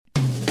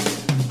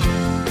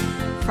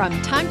From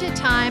time to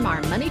time,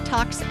 our Money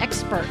Talks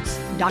experts,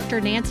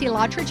 Dr. Nancy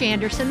Lottridge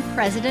Anderson,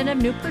 president of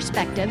New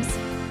Perspectives,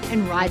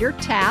 and Ryder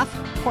Taff,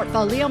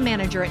 portfolio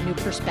manager at New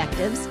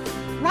Perspectives,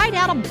 write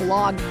out a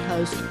blog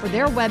post for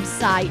their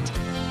website,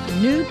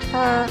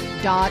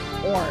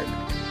 newper.org.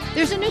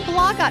 There's a new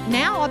blog up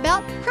now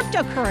about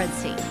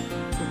cryptocurrency.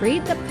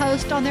 Read the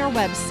post on their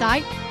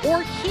website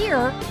or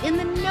here in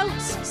the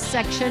notes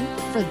section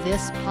for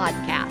this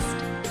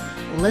podcast.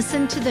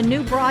 Listen to the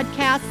new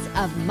broadcasts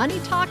of Money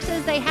Talks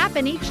as they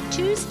happen each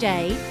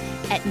Tuesday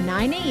at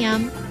 9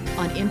 a.m.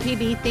 on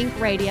MPB Think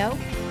Radio,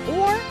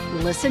 or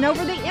listen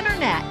over the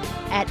internet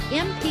at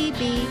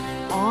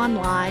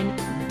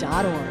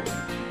mpbonline.org.